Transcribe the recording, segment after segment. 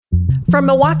From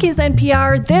Milwaukee's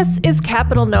NPR, this is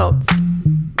Capitol Notes.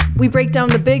 We break down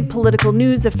the big political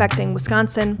news affecting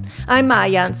Wisconsin. I'm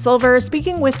Maayan Silver,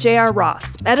 speaking with J.R.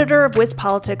 Ross, editor of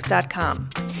WisPolitics.com.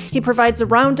 He provides a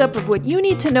roundup of what you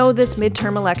need to know this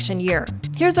midterm election year.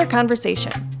 Here's our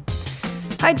conversation.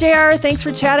 Hi, J.R. Thanks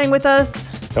for chatting with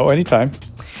us. Oh, anytime.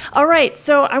 All right,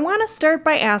 so I want to start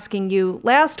by asking you,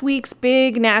 last week's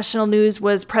big national news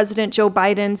was President Joe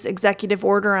Biden's executive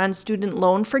order on student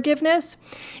loan forgiveness.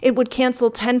 It would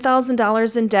cancel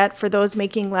 $10,000 in debt for those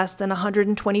making less than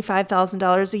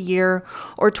 $125,000 a year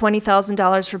or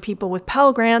 $20,000 for people with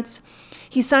Pell Grants.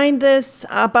 He signed this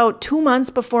about 2 months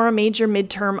before a major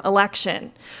midterm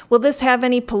election. Will this have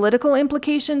any political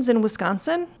implications in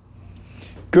Wisconsin?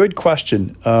 Good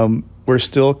question. We're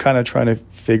still kind of trying to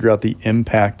figure out the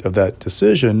impact of that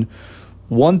decision.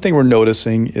 One thing we're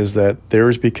noticing is that there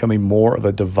is becoming more of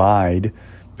a divide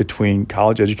between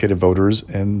college-educated voters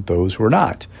and those who are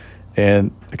not.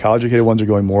 And the college-educated ones are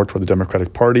going more toward the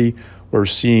Democratic Party. We're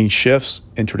seeing shifts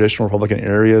in traditional Republican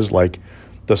areas like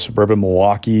the suburban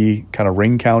Milwaukee kind of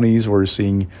ring counties. We're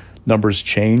seeing numbers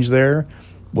change there.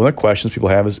 One of the questions people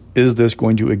have is this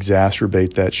going to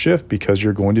exacerbate that shift? Because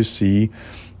you're going to see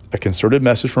a concerted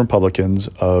message from Republicans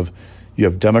of you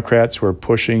have Democrats who are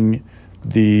pushing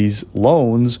these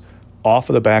loans off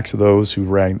of the backs of those who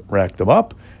racked them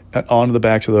up and onto the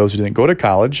backs of those who didn't go to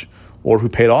college or who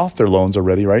paid off their loans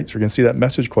already, right? So you're going to see that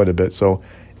message quite a bit. So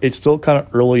it's still kind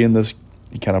of early in this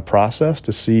kind of process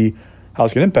to see how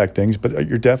it's going to impact things, but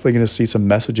you're definitely going to see some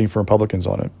messaging from Republicans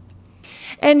on it.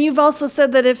 And you've also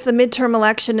said that if the midterm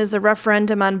election is a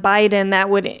referendum on Biden, that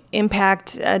would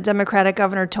impact Democratic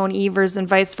Governor Tony Evers and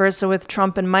vice versa with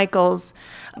Trump and Michaels.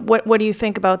 What do you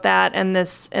think about that and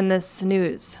this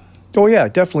news? Oh, yeah,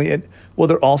 definitely. Well,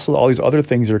 there are also all these other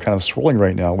things that are kind of swirling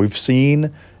right now. We've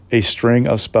seen a string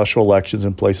of special elections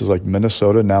in places like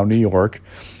Minnesota, now New York,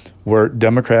 where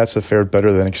Democrats have fared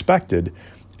better than expected.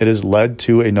 It has led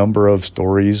to a number of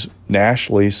stories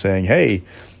nationally saying, hey,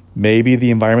 maybe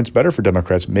the environment's better for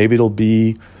Democrats. Maybe it'll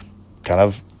be kind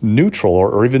of neutral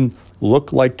or even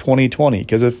look like 2020.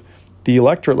 Because if the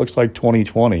electorate looks like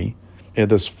 2020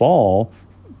 this fall,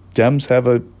 Dems have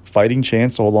a fighting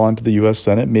chance to hold on to the U.S.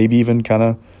 Senate, maybe even kind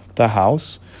of the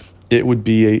House. It would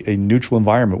be a neutral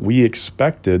environment. We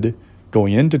expected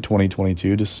going into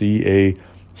 2022 to see a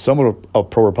somewhat of a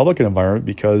pro-Republican environment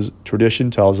because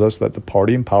tradition tells us that the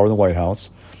party in power in the White House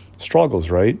struggles,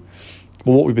 right?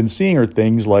 Well, what we've been seeing are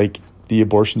things like the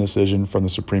abortion decision from the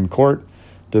Supreme Court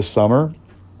this summer.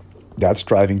 That's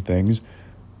driving things.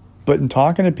 But in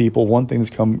talking to people, one thing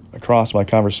that's come across my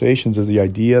conversations is the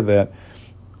idea that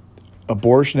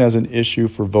abortion as an issue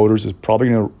for voters is probably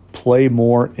going to play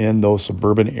more in those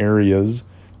suburban areas.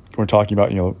 We're talking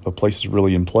about, the places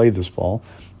really in play this fall.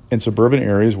 In suburban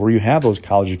areas where you have those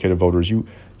college-educated voters,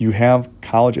 you have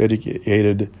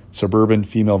college-educated suburban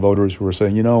female voters who are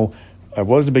saying, I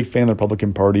wasn't a big fan of the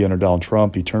Republican Party under Donald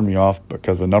Trump. He turned me off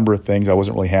because of a number of things. I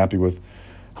wasn't really happy with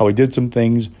how he did some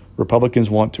things. Republicans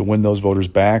want to win those voters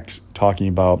back, talking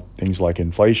about things like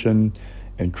inflation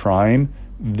and crime.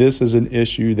 This is an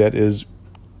issue that is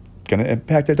going to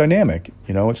impact that dynamic.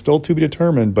 It's still to be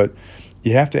determined, but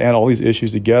you have to add all these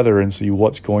issues together and see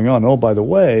what's going on. Oh, by the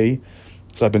way,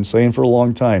 as I've been saying for a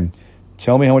long time,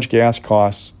 tell me how much gas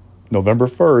costs November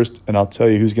 1st, and I'll tell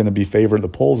you who's going to be favored in the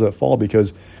polls that fall,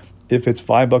 because if it's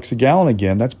 $5 a gallon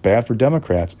again, that's bad for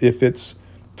Democrats. If it's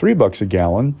 $3 a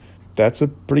gallon, that's a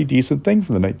pretty decent thing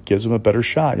for them. It gives them a better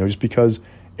shot, just because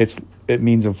it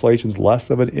means inflation's less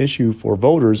of an issue for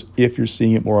voters if you're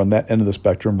seeing it more on that end of the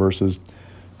spectrum versus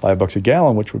 $5 a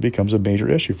gallon, which becomes a major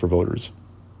issue for voters.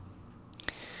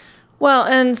 Well,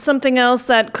 and something else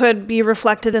that could be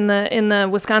reflected in the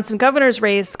Wisconsin governor's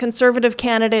race, conservative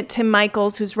candidate Tim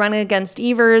Michels, who's running against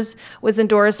Evers, was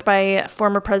endorsed by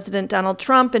former President Donald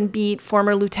Trump and beat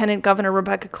former Lieutenant Governor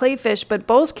Rebecca Kleefisch, but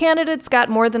both candidates got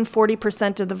more than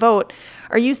 40% of the vote.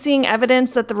 Are you seeing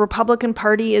evidence that the Republican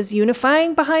Party is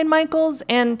unifying behind Michels?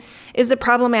 And is it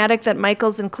problematic that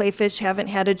Michels and Kleefisch haven't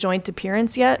had a joint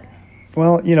appearance yet?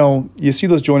 Well, you see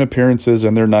those joint appearances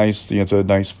and they're nice. It's a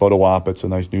nice photo op. It's a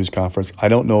nice news conference. I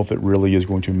don't know if it really is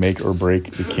going to make or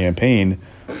break the campaign.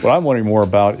 What I'm wondering more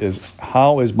about is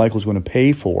how is Michels going to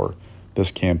pay for this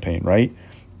campaign, right?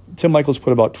 Tim Michels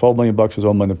put about $12 million of his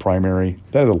own money in the primary.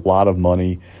 That is a lot of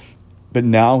money. But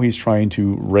now he's trying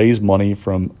to raise money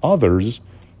from others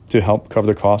to help cover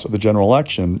the cost of the general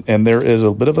election. And there is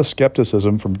a bit of a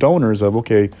skepticism from donors of,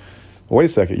 okay, wait a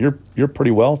second, you're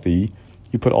pretty wealthy.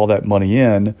 You put all that money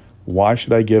in. Why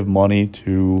should I give money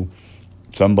to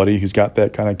somebody who's got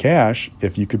that kind of cash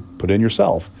if you could put in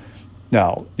yourself?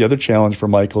 Now, the other challenge for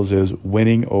Michaels is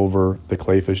winning over the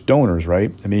Clayfish donors,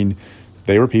 right? I mean,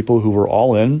 they were people who were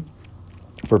all in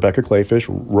for Becca Clayfish,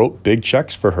 wrote big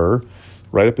checks for her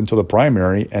right up until the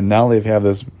primary, and now they've had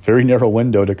this very narrow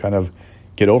window to kind of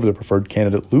get over the preferred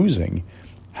candidate losing.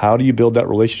 How do you build that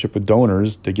relationship with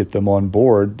donors to get them on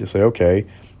board to say, okay,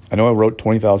 I know I wrote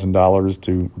 $20,000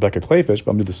 to Rebecca Clayfish,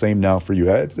 but I'm going to do the same now for you.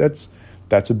 That's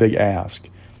a big ask.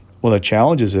 One of the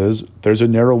challenges is there's a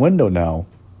narrow window now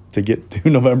to get to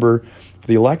November for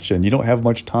the election. You don't have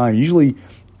much time. Usually,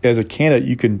 as a candidate,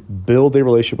 you can build a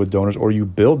relationship with donors, or you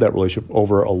build that relationship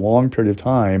over a long period of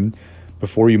time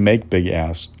before you make big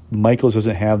asks. Michaels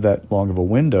doesn't have that long of a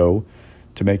window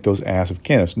to make those asks of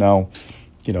candidates. Now,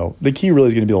 the key really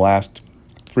is going to be the last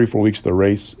 3-4 weeks of the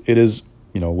race. It is,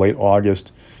 late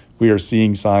August. We are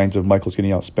seeing signs of Michaels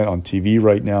getting outspent on TV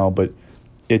right now, but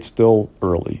it's still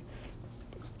early.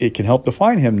 It can help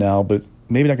define him now, but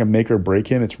maybe not going to make or break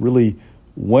him. It's really,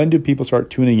 when do people start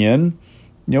tuning in?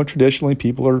 Traditionally,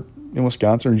 people are in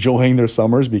Wisconsin enjoying their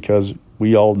summers because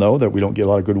we all know that we don't get a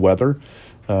lot of good weather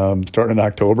starting in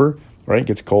October, right? It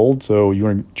gets cold, so you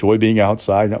enjoy being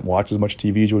outside, not watch as much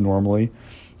TV as you would normally.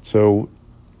 So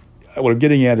what I'm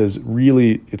getting at is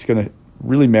really, it's going to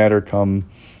really matter come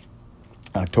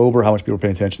October how much people are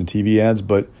paying attention to TV ads,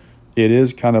 but it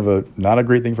is kind of not a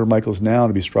great thing for Michaels now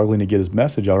to be struggling to get his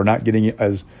message out or not getting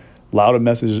as loud a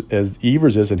message as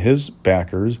Evers is and his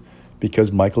backers,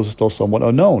 because Michaels is still somewhat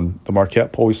unknown. The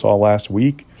Marquette poll we saw last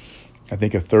week, I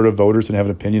think a third of voters didn't have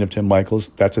an opinion of Tim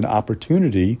Michaels. That's an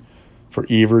opportunity for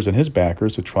Evers and his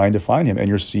backers to try and define him. And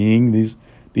you're seeing these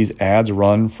ads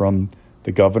run from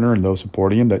the governor and those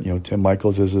supporting him that, Tim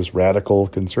Michaels is this radical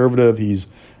conservative. He's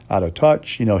out of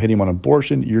touch, hitting him on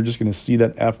abortion. You're just going to see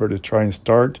that effort to try and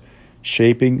start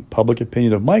shaping public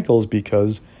opinion of Michaels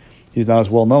because he's not as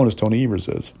well known as Tony Evers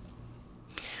is.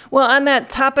 Well, on that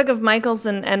topic of Michaels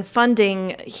and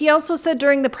funding, he also said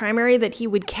during the primary that he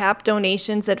would cap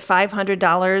donations at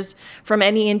 $500 from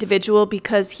any individual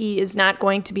because he is not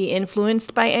going to be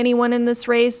influenced by anyone in this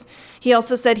race. He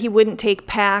also said he wouldn't take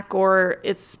PAC or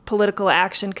its political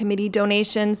action committee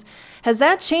donations. Has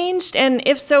that changed? And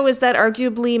if so, is that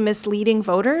arguably misleading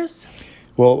voters?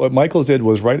 Well, what Michaels did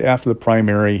was right after the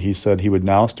primary, he said he would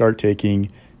now start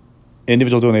taking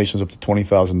individual donations up to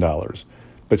 $20,000.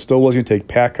 But still wasn't going to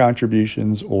take PAC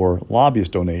contributions or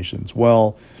lobbyist donations.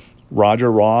 Well,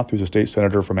 Roger Roth, who's a state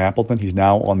senator from Appleton, he's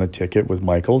now on the ticket with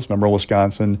Michaels. Remember,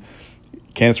 Wisconsin,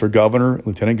 candidates for governor,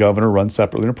 lieutenant governor run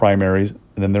separately in the primaries, and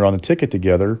then they're on the ticket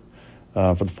together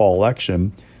for the fall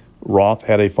election. Roth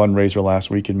had a fundraiser last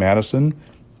week in Madison.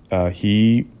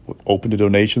 He opened to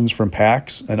donations from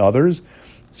PACs and others.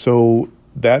 So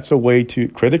that's a way to,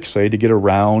 critics say, to get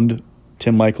around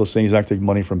Tim Michaels saying he's not taking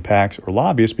money from PACs or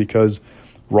lobbyists because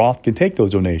Roth can take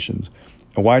those donations.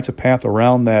 And why it's a path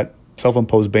around that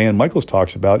self-imposed ban Michaels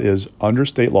talks about is under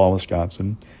state law in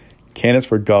Wisconsin, candidates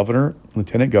for governor,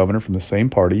 lieutenant governor from the same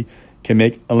party can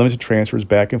make unlimited transfers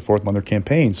back and forth among their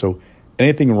campaigns. So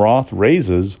anything Roth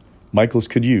raises, Michaels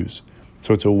could use.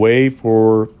 So it's a way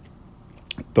for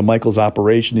the Michaels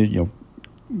operation to,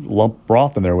 lump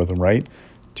Roth in there with him, right?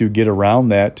 To get around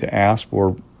that, to ask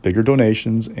for bigger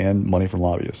donations and money from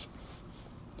lobbyists.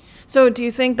 So do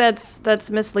you think that's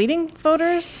misleading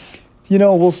voters?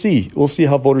 We'll see. We'll see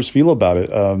how voters feel about it.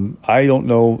 I don't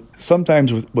know.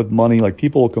 Sometimes with money, like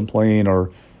people will complain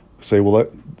or say, well,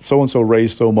 so-and-so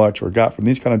raised so much or got from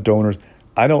these kind of donors.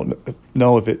 I don't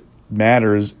know if it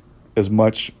matters as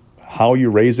much how you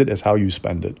raise it as how you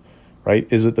spend it, right?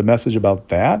 Is it the message about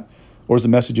that? Or is the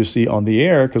message you see on the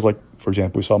air? Because, for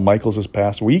example, we saw Michaels this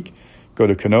past week go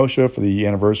to Kenosha for the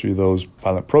anniversary of those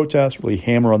violent protests, really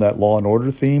hammer on that law and order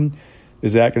theme.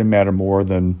 Is that going to matter more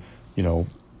than,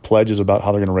 pledges about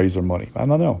how they're going to raise their money? I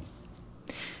don't know.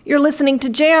 You're listening to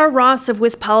J.R. Ross of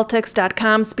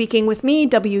WisPolitics.com speaking with me,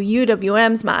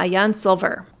 WUWM's Maayan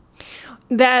Silver.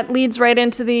 That leads right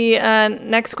into the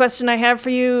next question I have for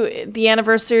you. The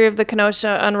anniversary of the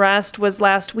Kenosha unrest was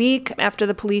last week after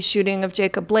the police shooting of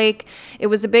Jacob Blake. It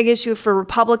was a big issue for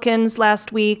Republicans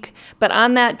last week, but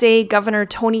on that day, Governor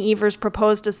Tony Evers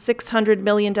proposed a $600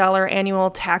 million annual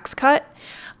tax cut.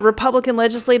 Republican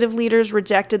legislative leaders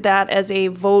rejected that as a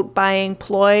vote-buying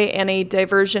ploy and a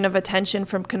diversion of attention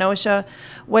from Kenosha.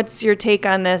 What's your take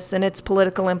on this and its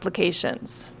political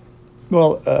implications?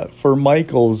 Well, for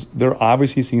Michaels, they're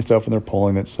obviously seeing stuff in their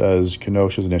polling that says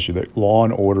Kenosha is an issue, that law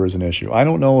and order is an issue. I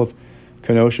don't know if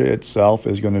Kenosha itself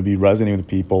is going to be resonating with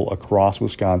people across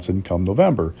Wisconsin come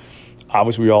November.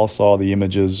 Obviously, we all saw the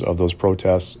images of those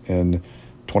protests in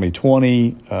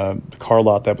 2020, the car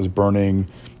lot that was burning,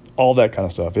 all that kind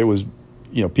of stuff. It was,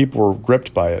 people were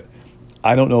gripped by it.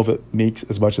 I don't know if it makes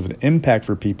as much of an impact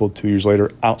for people 2 years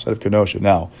later outside of Kenosha.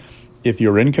 Now, if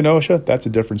you're in Kenosha, that's a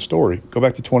different story. Go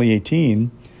back to 2018,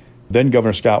 then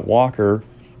Governor Scott Walker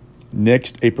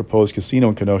nixed a proposed casino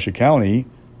in Kenosha County.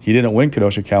 He didn't win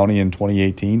Kenosha County in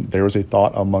 2018. There was a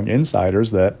thought among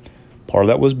insiders that part of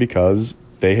that was because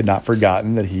they had not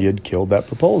forgotten that he had killed that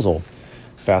proposal.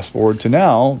 Fast forward to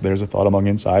now, there's a thought among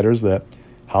insiders that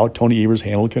how Tony Evers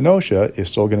handled Kenosha is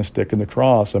still going to stick in the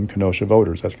craw of some Kenosha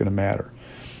voters. That's going to matter.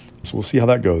 So we'll see how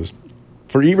that goes.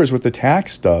 For Evers, with the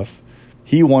tax stuff,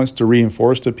 he wants to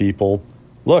reinforce to people,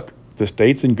 look, the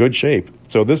state's in good shape.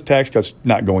 So this tax cut's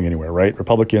not going anywhere, right?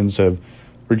 Republicans have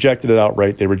rejected it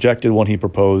outright. They rejected one he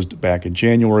proposed back in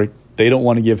January. They don't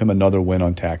want to give him another win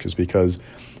on taxes because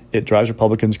it drives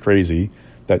Republicans crazy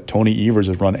that Tony Evers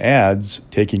has run ads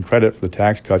taking credit for the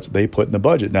tax cuts they put in the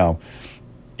budget. Now,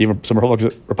 even some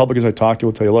Republicans I talk to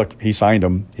will tell you, look, he signed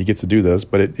them. He gets to do this,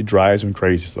 but it drives him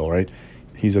crazy still, right?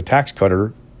 He's a tax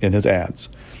cutter in his ads.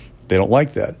 They don't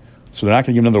like that. So they're not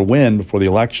going to give another win before the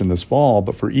election this fall.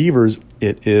 But for Evers,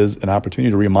 it is an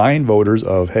opportunity to remind voters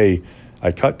of, hey,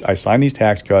 I signed these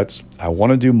tax cuts. I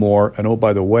want to do more. And oh,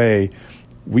 by the way,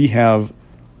 we have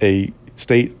a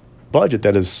state budget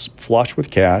that is flush with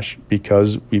cash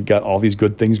because we've got all these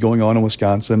good things going on in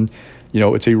Wisconsin.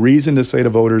 It's a reason to say to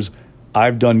voters,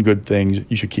 I've done good things.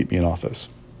 You should keep me in office.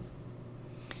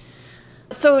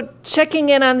 So checking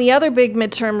in on the other big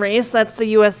midterm race, that's the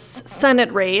U.S.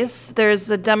 Senate race. There's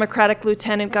a Democratic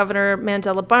Lieutenant Governor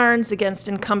Mandela Barnes against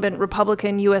incumbent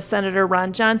Republican U.S. Senator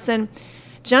Ron Johnson.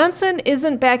 Johnson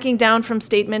isn't backing down from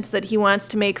statements that he wants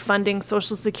to make funding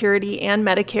Social Security and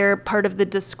Medicare part of the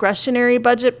discretionary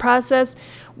budget process.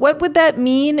 What would that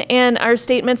mean, and are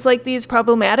statements like these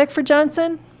problematic for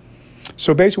Johnson?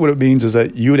 So basically what it means is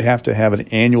that you would have to have an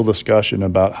annual discussion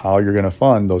about how you're going to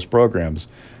fund those programs.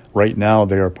 Right now,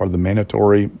 they are part of the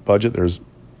mandatory budget.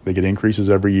 They get increases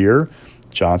every year.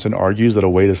 Johnson argues that a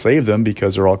way to save them,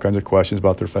 because there are all kinds of questions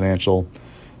about their financial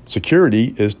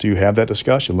security, is to have that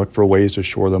discussion, look for ways to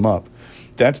shore them up.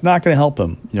 That's not going to help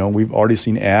him. We've already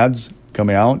seen ads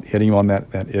coming out hitting him on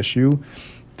that issue.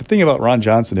 The thing about Ron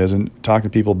Johnson is, and talking to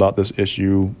people about this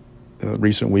issue in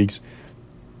recent weeks,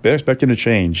 they expect him to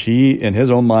change. He, in his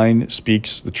own mind,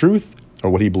 speaks the truth, or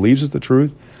what he believes is the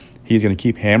truth. He's going to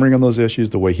keep hammering on those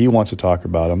issues the way he wants to talk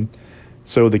about them.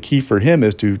 So the key for him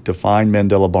is to define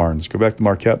Mandela Barnes. Go back to the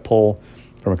Marquette poll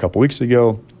from a couple weeks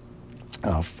ago.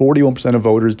 41% of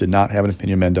voters did not have an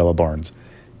opinion of Mandela Barnes,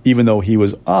 even though he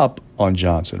was up on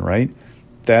Johnson, right?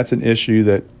 That's an issue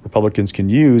that Republicans can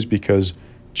use because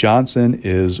Johnson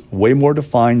is way more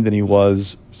defined than he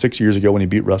was 6 years ago when he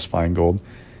beat Russ Feingold.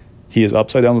 He is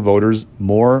upside down with voters.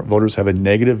 More voters have a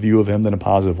negative view of him than a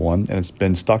positive one, and it's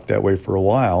been stuck that way for a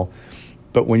while.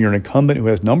 But when you're an incumbent who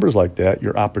has numbers like that,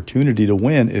 your opportunity to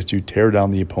win is to tear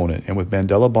down the opponent. And with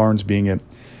Mandela Barnes being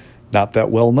not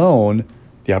that well known,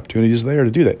 the opportunity is there to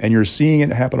do that. And you're seeing it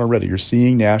happen already. You're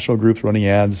seeing national groups running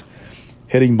ads,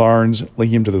 hitting Barnes,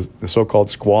 linking him to the so-called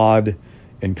squad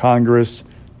in Congress,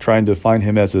 trying to find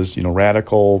him as this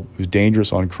radical who's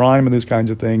dangerous on crime and those kinds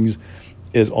of things,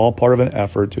 is all part of an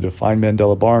effort to define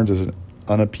Mandela Barnes as an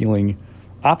unappealing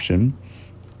option.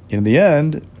 In the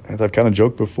end, as I've kind of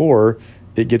joked before,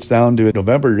 it gets down to in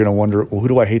November, you're going to wonder, well, who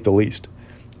do I hate the least?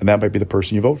 And that might be the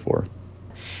person you vote for.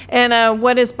 And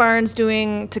what is Barnes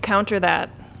doing to counter that?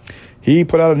 He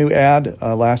put out a new ad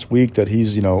last week that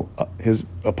he's, his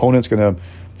opponent's going to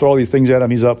throw all these things at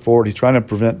him. He's up for it. He's trying to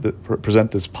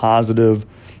present this positive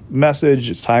message.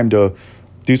 It's time to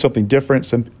do something different,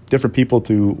 some different people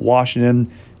to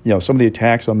Washington. Some of the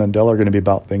attacks on Mandela are going to be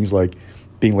about things like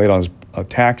being late on his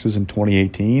taxes in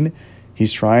 2018.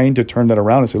 He's trying to turn that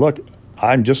around and say, look,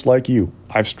 I'm just like you.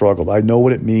 I've struggled. I know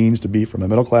what it means to be from a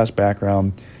middle-class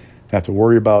background, have to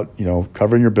worry about,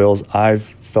 covering your bills. I've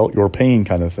felt your pain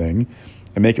kind of thing,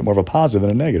 and make it more of a positive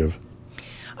than a negative.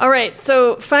 All right.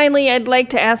 So finally, I'd like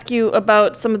to ask you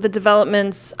about some of the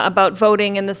developments about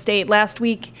voting in the state. Last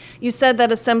week, you said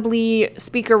that Assembly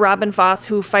Speaker Robin Vos,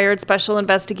 who fired Special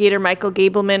Investigator Michael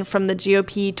Gableman from the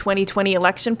GOP 2020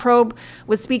 election probe,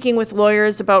 was speaking with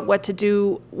lawyers about what to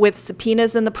do with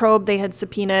subpoenas in the probe. They had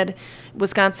subpoenaed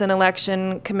Wisconsin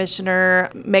Election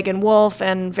Commissioner Megan Wolf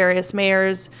and various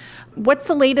mayors. What's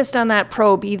the latest on that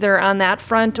probe, either on that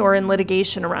front or in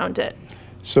litigation around it?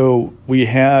 So we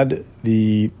had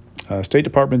the State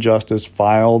Department of Justice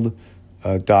filed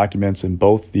documents in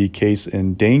both the case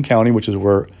in Dane County, which is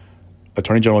where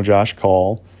Attorney General Josh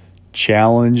Kaul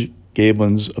challenged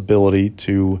Gableman's ability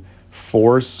to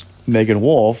force Megan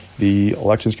Wolf, the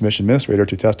Elections Commission administrator,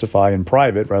 to testify in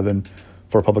private rather than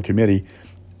for a public committee,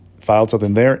 filed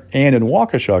something there. And in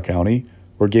Waukesha County,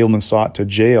 where Gableman sought to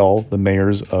jail the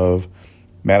mayors of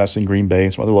Madison, Green Bay,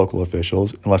 and some other local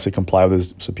officials unless they comply with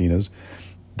his subpoenas.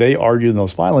 They argued in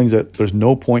those filings that there's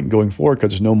no point in going forward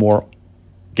because there's no more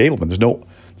Gableman.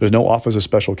 There's no office of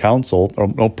special counsel or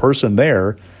no person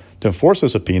there to enforce the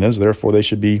subpoenas. Therefore, this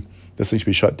thing should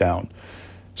be shut down.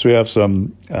 So we have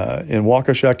some in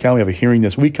Waukesha County. We have a hearing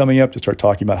this week coming up to start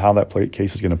talking about how that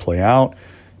case is going to play out.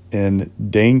 In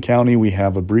Dane County, we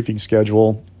have a briefing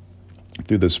schedule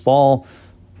through this fall.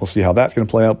 We'll see how that's going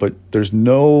to play out. But there's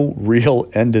no real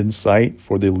end in sight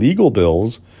for the legal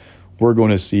bills we're going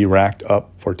to see racked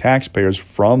up for taxpayers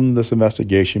from this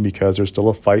investigation, because there's still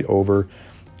a fight over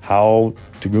how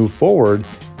to move forward,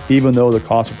 even though the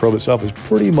cost of probe itself is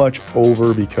pretty much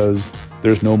over because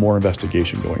there's no more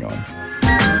investigation going on.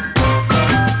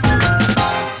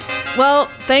 Well,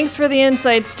 thanks for the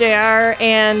insights, JR,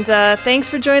 and thanks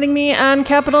for joining me on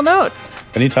Capital Notes.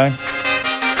 Anytime.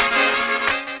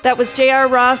 That was J.R.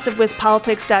 Ross of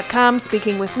WisPolitics.com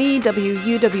speaking with me,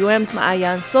 WUWM's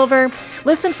Maayan Silver.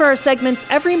 Listen for our segments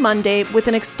every Monday with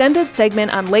an extended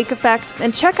segment on lake effect,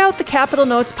 and check out the Capital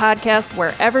Notes podcast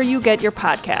wherever you get your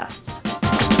podcasts.